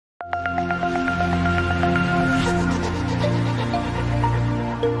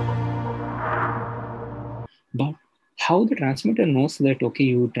But how the transmitter knows that, okay,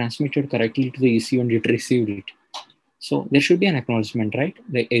 you transmitted correctly to the ECU and it received it? So there should be an acknowledgement, right?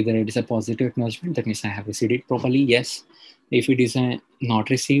 Like either it is a positive acknowledgement, that means I have received it properly, yes. If it is a not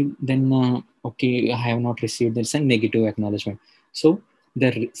received, then okay, I have not received, there's a negative acknowledgement. So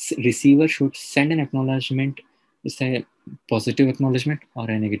the receiver should send an acknowledgement, it's a positive acknowledgement or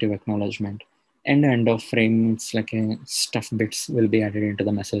a negative acknowledgement. And the end of frame, it's like a stuff bits will be added into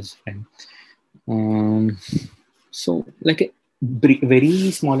the message frame. Um, so like a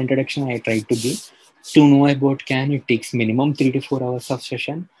very small introduction I tried to give. To know about CAN, it takes minimum 3 to 4 hours of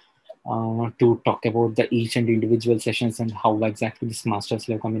session to talk about the each and individual sessions and how exactly this master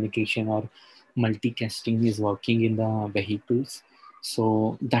slave communication or multicasting is working in the vehicles.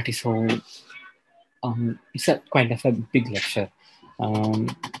 So that is how it's a kind of a big lecture.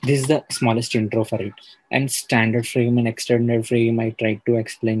 This is the smallest intro for it. And standard frame and extended frame, I tried to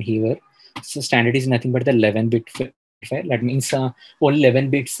explain here. So standard is nothing but the 11-bit identifier. That means all 11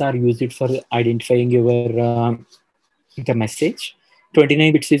 bits are used for identifying your the message.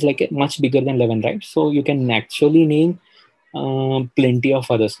 29 bits is like much bigger than 11, right? So you can actually name plenty of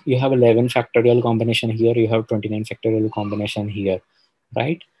others. You have 11 factorial combination here, you have 29 factorial combination here,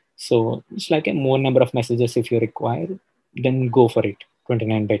 right? So it's like a more number of messages if you require, then go for it.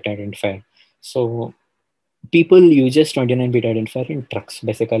 29-bit identifier. So people uses 29-bit identifier in trucks.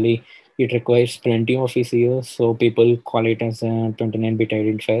 Basically, it requires plenty of ECUs, so people call it as a 29-bit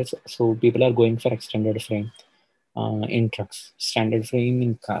identifiers. So people are going for extended frame in trucks, standard frame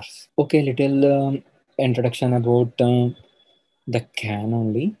in cars. Okay, little introduction about the CAN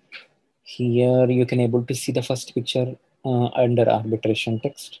only. Here you can able to see the first picture under arbitration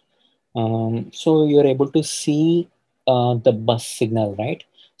text. So you're able to see the bus signal, right?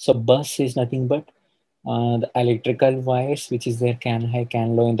 So bus is nothing but the electrical wires, which is their CAN high,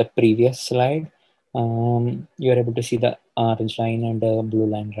 CAN low in the previous slide. You're able to see the orange line and the blue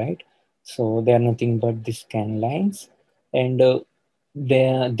line, right? So they are nothing but these CAN lines, and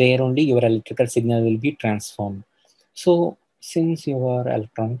there only your electrical signal will be transformed. So since you are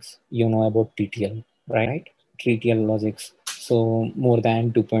electronics, you know about TTL, right? TTL logics. So more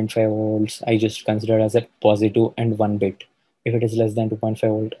than 2.5 volts, I just consider as a positive and 1 bit. If it is less than 2.5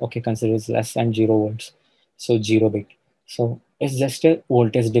 volt, okay, consider it's less than 0 volts. So 0 bit. So it's just a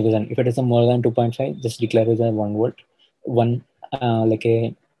voltage division. If it is a more than 2.5, just declare it as 1 volt, one like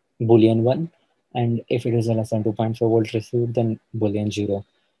a boolean 1. And if it is a less than 2.5 volt received, then boolean 0.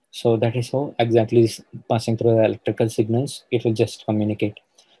 So that is how exactly is passing through the electrical signals, it will just communicate.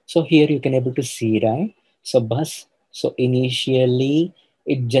 So here you can able to see, right? So bus, so initially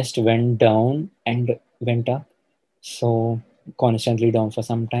it just went down and went up. So constantly down for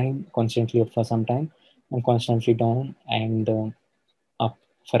some time, constantly up for some time, and constantly down and up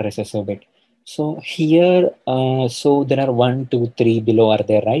for recessive bit. So here, so there are 1, 2, 3 below are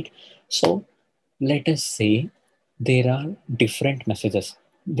there, right? So let us say there are different messages.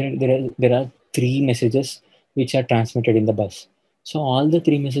 There are three messages which are transmitted in the bus. So all the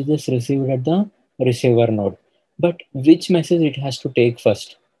three messages received at the receiver node. But which message it has to take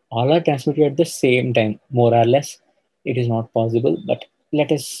first? All are transmitted at the same time, more or less. It is not possible, but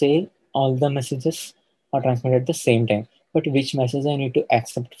let us say all the messages are transmitted at the same time. But which message I need to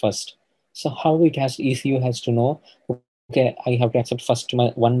accept first? So how it has ECU has to know, okay, I have to accept first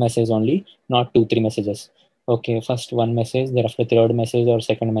one message only, not 2 3 messages. Okay, first one message, thereafter third message or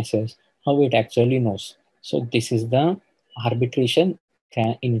second message. How it actually knows? So this is the arbitration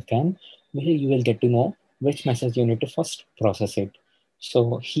in CAN, where you will get to know which message you need to first process it.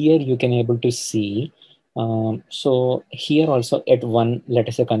 So here you can able to see. So here also at one, let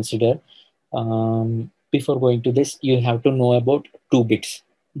us say consider. Before going to this, you have to know about 2 bits: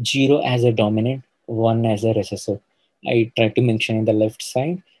 0 as a dominant, 1 as a recessive. I try to mention in the left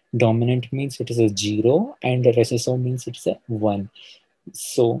side. Dominant means it is a 0 and recessive means it's a 1.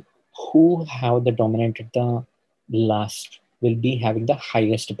 So who have the dominant at the last will be having the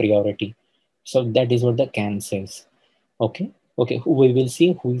highest priority. So that is what the CAN says. Okay. Okay. We will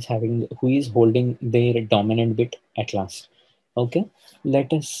see who is holding their dominant bit at last. Okay.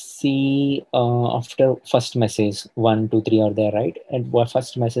 Let us see after first message, 1, 2, 3 are there, right? And what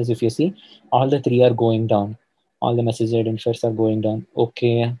first message, if you see, all the three are going down. All the message identifiers are going down.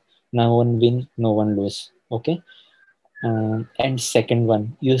 Okay. No one win, no one lose. Okay. And second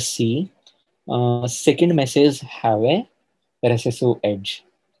one, you see, second message have a recessive edge,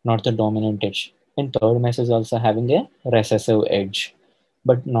 not the dominant edge. And third message also having a recessive edge,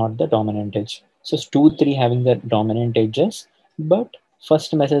 but not the dominant edge. So 2, 3 having the dominant edges, but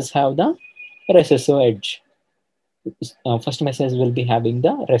first message have the recessive edge. First message will be having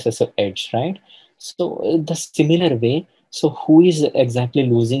the recessive edge, right? So the similar way, so who is exactly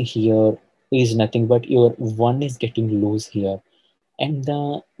losing here is nothing but your one is getting loose here. And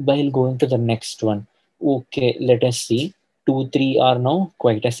while going to the next one, okay, let us see. 2, 3 are now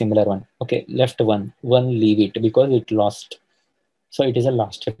quite a similar one. Okay, left one leave it because it lost. So it is a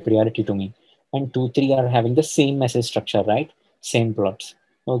lost priority to me. And 2, 3 are having the same message structure, right? Same plots.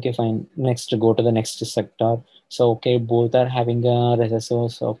 Okay, fine. Next, go to the next sector. So okay, both are having a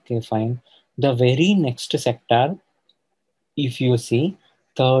recessors. Okay, fine. The very next sector, if you see,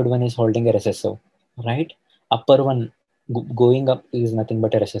 third one is holding a recessor, right? Upper one going up is nothing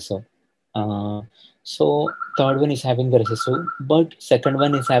but a recessor. Uh, so third one is having the recessor, but second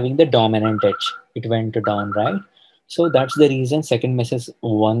one is having the dominant edge. It went down, right? So that's the reason second message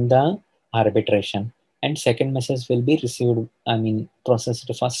won the arbitration, and second message will be received. I mean, processed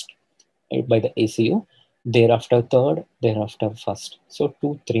first by the ACU, thereafter third, thereafter first. So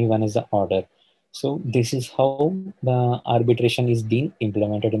 2, 3, 1 is the order. So this is how the arbitration is being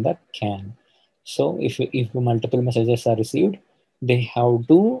implemented in the CAN. So if multiple messages are received, they have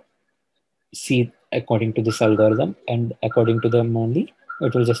to see according to this algorithm, and according to them only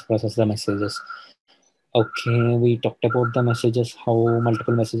it will just process the messages. Okay, we talked about the messages, how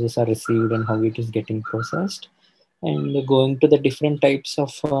multiple messages are received and how it is getting processed. And going to the different types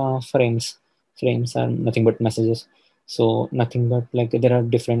of frames are nothing but messages. So nothing but like there are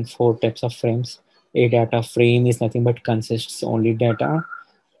different 4 types of frames. A data frame is nothing but consists only data,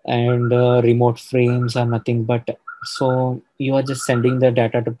 and remote frames are nothing but, so you are just sending the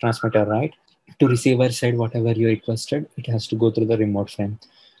data to transmitter, right? To receiver side, whatever you requested, it has to go through the remote frame.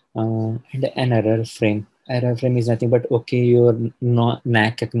 And an error frame. Error frame is nothing but, okay, your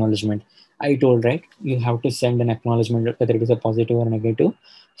NAC acknowledgement. I told, right, you have to send an acknowledgement whether it is a positive or negative.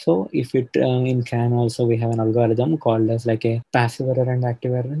 So if it in CAN also we have an algorithm called as like a passive error and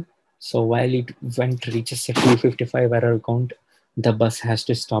active error. So while it went reaches a 255 error count, the bus has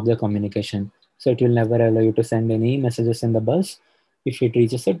to stop the communication. So it will never allow you to send any messages in the bus if it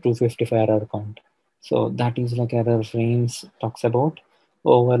reaches a 255 error count. So that is like error frames talks about.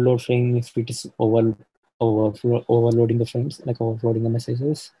 Overload frame, if it is overloading the frames, like overloading the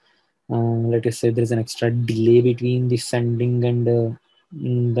messages. Let us say there is an extra delay between the sending and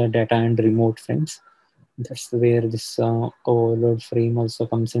the data and remote frames. That's where this overload frame also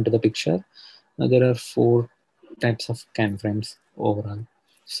comes into the picture. There are 4 types of CAN frames overall.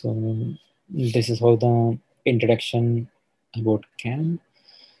 So this is how the introduction about CAN.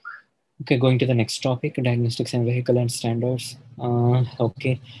 Okay, going to the next topic, diagnostics and vehicle and standards.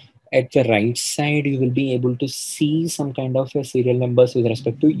 Okay, at the right side, you will be able to see some kind of serial numbers with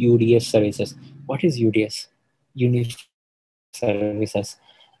respect to UDS services. What is UDS? Unified Diagnostic Services.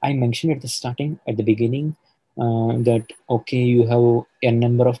 I mentioned at the starting, at the beginning, that okay, you have n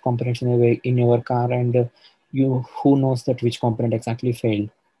number of components in your car, and you who knows that which component exactly failed.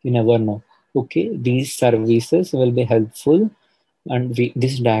 You never know. Okay, these services will be helpful, and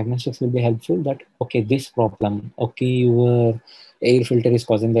this diagnostics will be helpful that okay, this problem, okay, your air filter is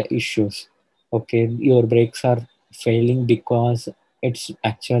causing the issues, okay, your brakes are failing because it's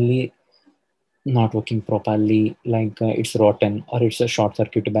actually not working properly, like it's rotten or it's a short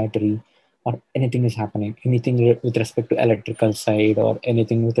circuit battery, or anything is happening, anything with respect to electrical side, or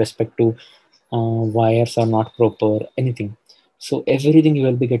anything with respect to wires are not proper, anything. So everything you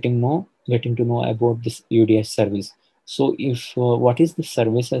will be getting to know about this UDS service. So if what is the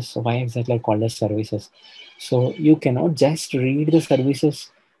services? Why exactly called as services? So you cannot just read the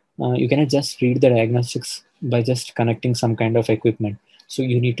services. You cannot just read the diagnostics by just connecting some kind of equipment. So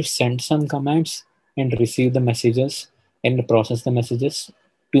you need to send some commands and receive the messages and process the messages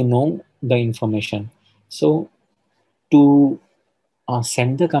to know the information. So to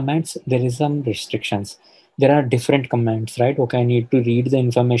send the commands, there is some restrictions. There are different commands, right? Okay, I need to read the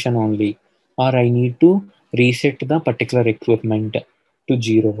information only, or I need to reset the particular equipment to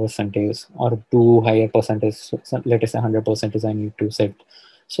 0 percentage or to higher percentage. So let us say 100% I need to set.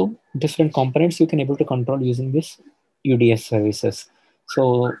 So different components you can able to control using this UDS services.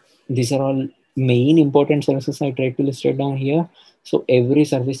 So these are all main important services I tried to list it down here. So every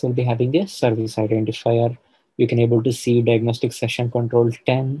service will be having a service identifier. You can able to see diagnostic session control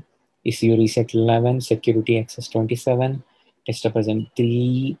 10, issue reset 11, security access 27, test present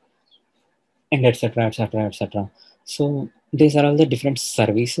 3, and etc, etc, etc. So these are all the different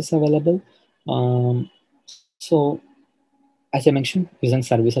services available. So as I mentioned, using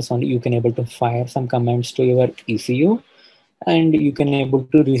services only, you can able to fire some commands to your ECU, and you can able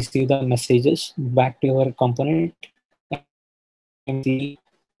to receive the messages back to your component and see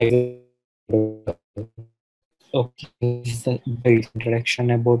exactly what is happening. Okay, this is the brief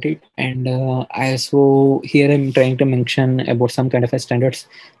introduction about it. And ISO, here I'm trying to mention about some kind of a standards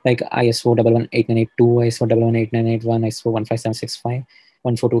like ISO 11898 ISO 11898 ISO 15765,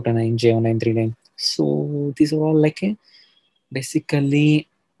 14229, J1939. So these are all like a basically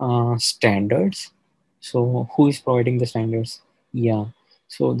standards. So who is providing the standards? Yeah,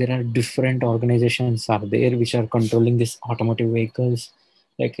 so there are different organizations are there which are controlling this automotive vehicles,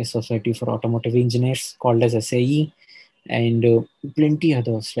 like a Society for Automotive Engineers called as SAE, and plenty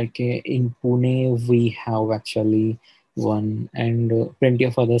others like in Pune we have actually one, and plenty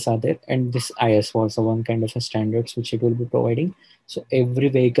of others are there, and this ISO also one kind of a standards which it will be providing. So every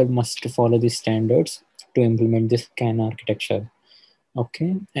vehicle must follow these standards to implement this CAN architecture.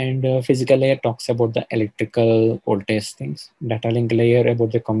 Okay, and physical layer talks about the electrical voltage things. Data link layer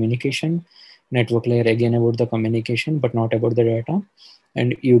about the communication. Network layer again about the communication, but not about the data.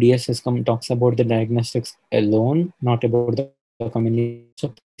 And UDS system talks about the diagnostics alone, not about the communication. So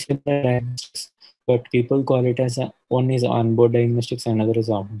pretty similar diagnostics, but people call it as one is onboard diagnostics, another is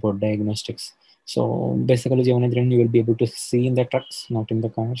outboard diagnostics. So basically, Jivanendran, you will be able to see in the trucks, not in the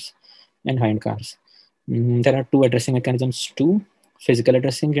cars and behind cars. There are two addressing mechanisms too: physical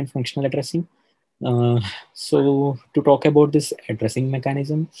addressing and functional addressing. So to talk about this addressing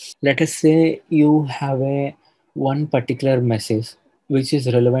mechanism, let us say you have a one particular message which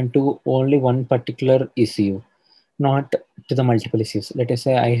is relevant to only one particular issue, not to the multiple issues. Let us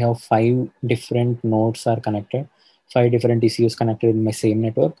say I have five different nodes are connected, five different issues connected in my same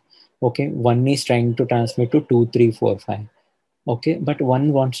network. Okay, one is trying to transmit to 2, 3, 4, 5. Okay, but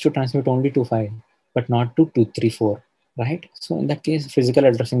one wants to transmit only to 5, but not to 2, 3, 4, right? So in that case, physical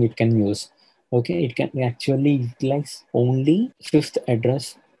addressing it can use. Okay, it can actually utilize only fifth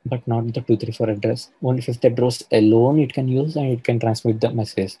address, but not the 2, 3, 4 address. Only fifth address alone it can use, and it can transmit the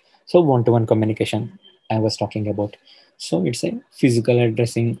message. So one-to-one communication I was talking about. So it's a physical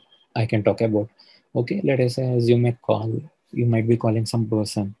addressing I can talk about. Okay, let us say assume a call. You might be calling some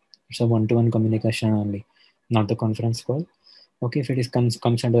person. It's a one-to-one communication only, not the conference call. Okay, if it is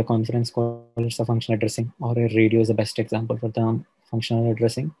comes under the conference call, it's a functional addressing, or a radio is the best example for the functional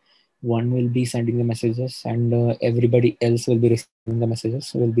addressing. One will be sending the messages, and everybody else will be receiving the messages.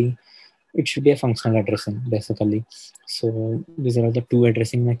 So will be it should be a functional addressing basically. So these are all the two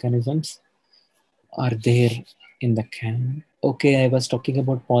addressing mechanisms are there in the CAN. Okay, I was talking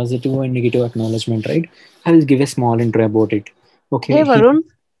about positive and negative acknowledgement, right? I will give a small intro about it. Hey Okay, here. Varun,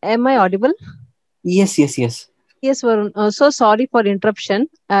 am I audible? Yes, yes, yes. Yes, Varun. So sorry for interruption.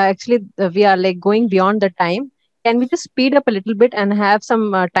 Actually, we are like going beyond the time. Can we just speed up a little bit and have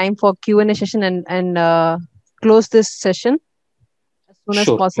some time for Q&A session and close this session as soon as Sure,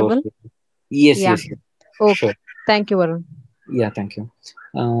 sure, possible? sure. Yes, Yeah. yes, yes. Okay. Sure. Thank you, Varun. Yeah, thank you.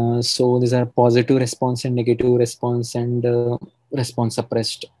 So these are positive response and negative response and response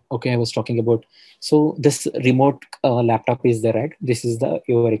suppressed. Okay, I was talking about. So this remote laptop is there, right? This is the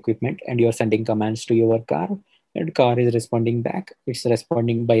your equipment, and you are sending commands to your car, and car is responding back. It's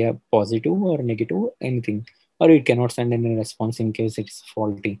responding by a positive or negative anything, or it cannot send any response in case it's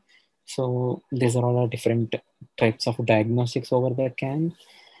faulty. So these are all different types of diagnostics over the CAN.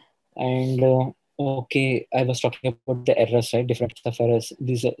 And okay, I was talking about the errors, right? Different types of errors.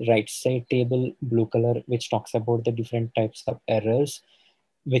 This right side table, blue color, which talks about the different types of errors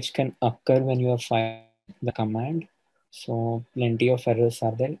which can occur when you are firing the command. So plenty of errors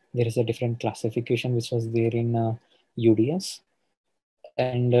are there. There is a different classification which was there in UDS.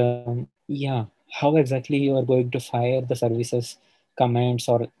 And yeah, how exactly you are going to fire the services commands,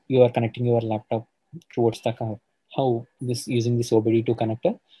 or you are connecting your laptop towards the car? How this using this OBD2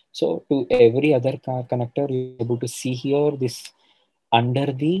 connector? So to every other car connector, you can able to see here this under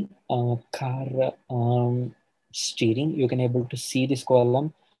the car steering. You can able to see this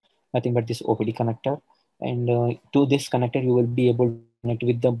column, nothing but this OBD connector. And to this connector, you will be able to connect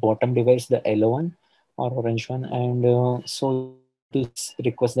with the bottom device, the yellow one or orange one. And so you can able to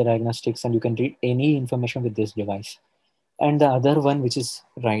request the diagnostics, and you can read any information with this device. And the other one, which is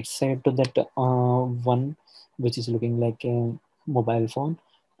right side to that one, which is looking like a mobile phone.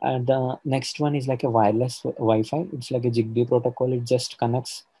 And the next one is like a wireless Wi-Fi. It's like a Zigbee protocol. It just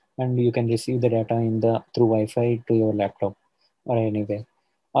connects, and you can receive the data in the through Wi-Fi to your laptop or anywhere.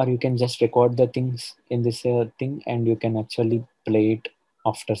 Or you can just record the things in this thing, and you can actually play it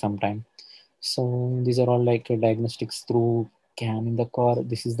after some time. So these are all like diagnostics through CAN in the car.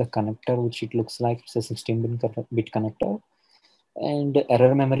 This is the connector, which it looks like it's a 16-bit connector. And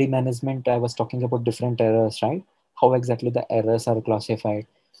error memory management, I was talking about different errors, right? How exactly the errors are classified.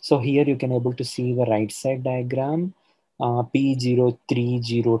 So here you can able to see the right side diagram,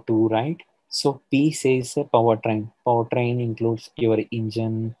 P0302, right? So P says powertrain. Powertrain includes your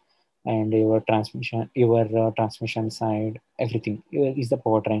engine and your transmission, your transmission side, everything is the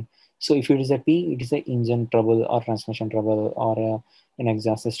powertrain. So if it is a P, it is a engine trouble or transmission trouble or an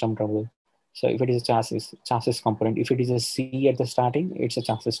exhaust system trouble. So if it is a chassis component. If it is a C at the starting, it's a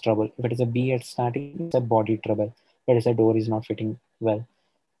chassis trouble. If it is a B at starting, it's a body trouble. That is, a door is not fitting well.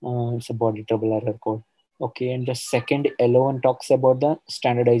 It's a body trouble error code. Okay, and the second L1 talks about the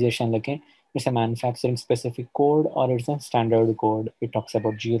standardization. Like it's a manufacturing specific code or it's a standard code. It talks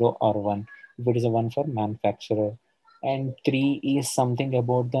about 0 or 1. If it is a 1 for manufacturer. And 3 is something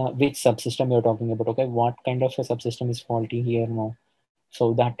about the which subsystem you're talking about. Okay, what kind of a subsystem is faulty here now.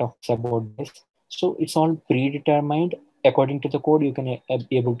 So that talks about this. So it's all predetermined according to the code. You can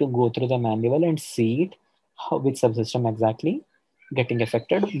be able to go through the manual and see it, how, which subsystem exactly getting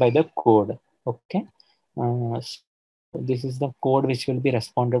affected by the code. Okay, so this is the code which will be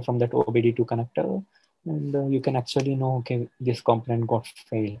responded from that OBD2 connector, and you can actually know, okay, this component got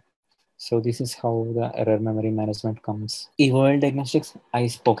failed. So this is how the error memory management comes. EOL diagnostics, I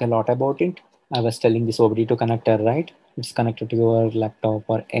spoke a lot about it. I was telling this OBD2 connector, right? It's connected to your laptop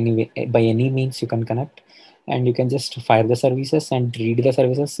or any by any means you can connect, and you can just fire the services and read the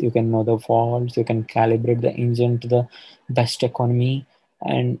services. You can know the faults. You can calibrate the engine to the best economy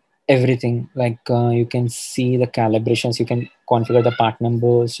and everything. Like you can see the calibrations. You can configure the part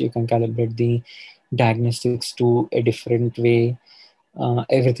numbers. You can calibrate the diagnostics to a different way.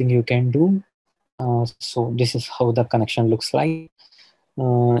 Everything you can do. So this is how the connection looks like.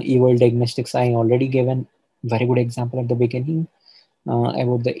 Evil diagnostics, I already gave an very good example at the beginning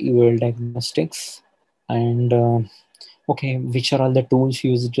about the evil diagnostics. And okay, which are all the tools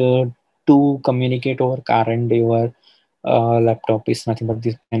used to communicate over car and your laptop is nothing but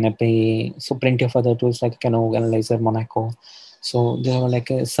this canopy. So plenty of other tools like Cano, Analyzer, Monaco. So there are like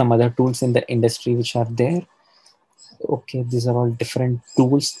some other tools in the industry which are there. Okay, these are all different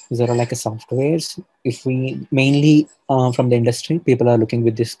tools. These are all like a softwares. If we mainly from the industry, people are looking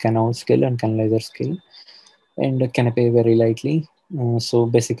with this Cano skill and Canalizer skill and Canopy very lightly. So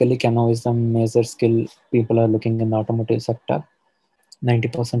basically, Cano is the major skill people are looking in the automotive sector.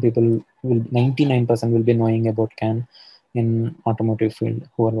 90% people will 99% will be knowing about CAN in automotive field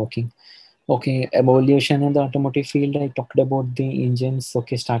who are working. Okay, evolution in the automotive field. I talked about the engines.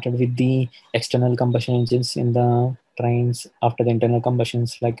 Okay, started with the external combustion engines in the trains, after the internal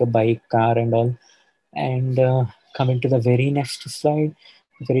combustions like a bike, car, and all. And coming to the very next slide,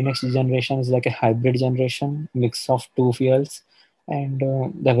 very next generation is like a hybrid generation, mix of two fuels. And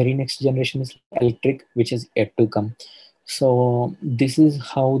the very next generation is like electric, which is yet to come. So this is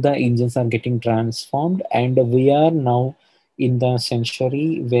how the engines are getting transformed, and we are now in the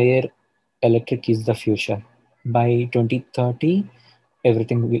century where electric is the future. By 2030,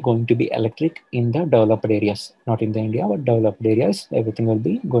 everything will be going to be electric in the developed areas, not in the India, but developed areas. Everything will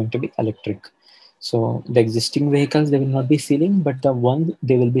be going to be electric. So the existing vehicles they will not be selling, but the one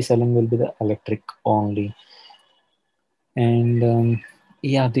they will be selling will be the electric only. And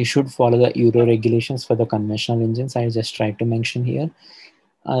yeah, they should follow the Euro regulations for the conventional engines. I just tried to mention here.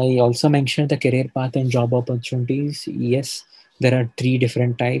 I also mentioned the career path and job opportunities. Yes, there are three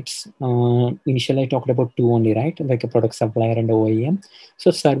different types. Initially, I talked about two only, right? Like a product supplier and OEM.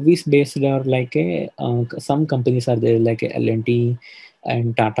 So service based are like a some companies are there like a L&T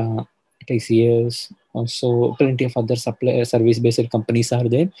and Tata, TCS. Also, plenty of other supply service based companies are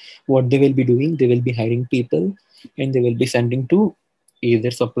there. What they will be doing? They will be hiring people and they will be sending to either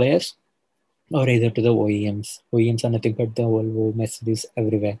suppliers or either to the OEMs. OEMs are nothing but the Volvo, Mercedes,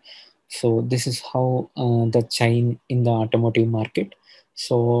 everywhere. So this is how the chain in the automotive market.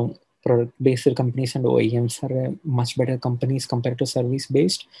 So product-based companies and OEMs are much better companies compared to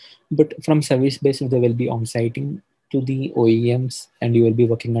service-based. But from service-based, they will be on-siting to the OEMs, and you will be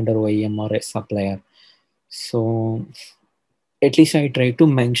working under OEM or a supplier. So at least I try to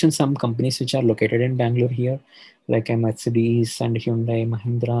mention some companies which are located in Bangalore here, like Mercedes and Hyundai,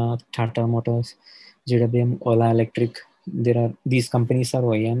 Mahindra, Tata Motors, JWM, Ola Electric. There are these companies are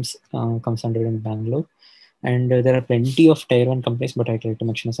OEMs, comes under in Bangalore, and there are plenty of tier one companies, but I try to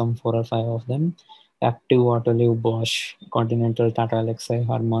mention some 4 or 5 of them: Active, Autoliv, Bosch, Continental, Tata Alexei,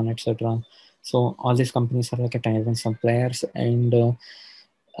 Harman, etc. So all these companies are like a tier one suppliers, and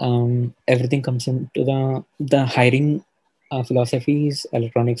everything comes into the hiring philosophies,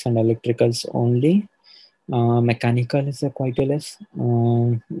 electronics and electricals only. Mechanical is quite less,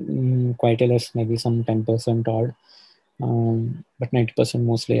 quite less, maybe some 10% odd, but 90%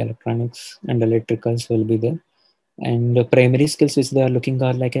 mostly electronics and electricals will be there. And the primary skills which they are looking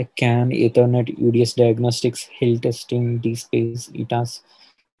are like a CAN, Ethernet, UDS diagnostics, hill testing, DSpace, ETAS,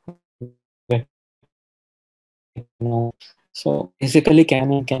 everything will be there. So basically,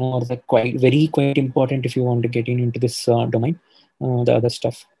 Can and Cano are the quite important if you want to get into this domain. The other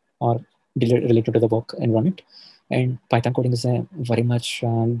stuff are related to the work environment, and Python coding is very much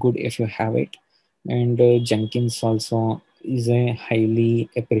good if you have it. And Jenkins also is a highly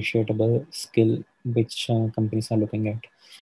appreciable skill which companies are looking at.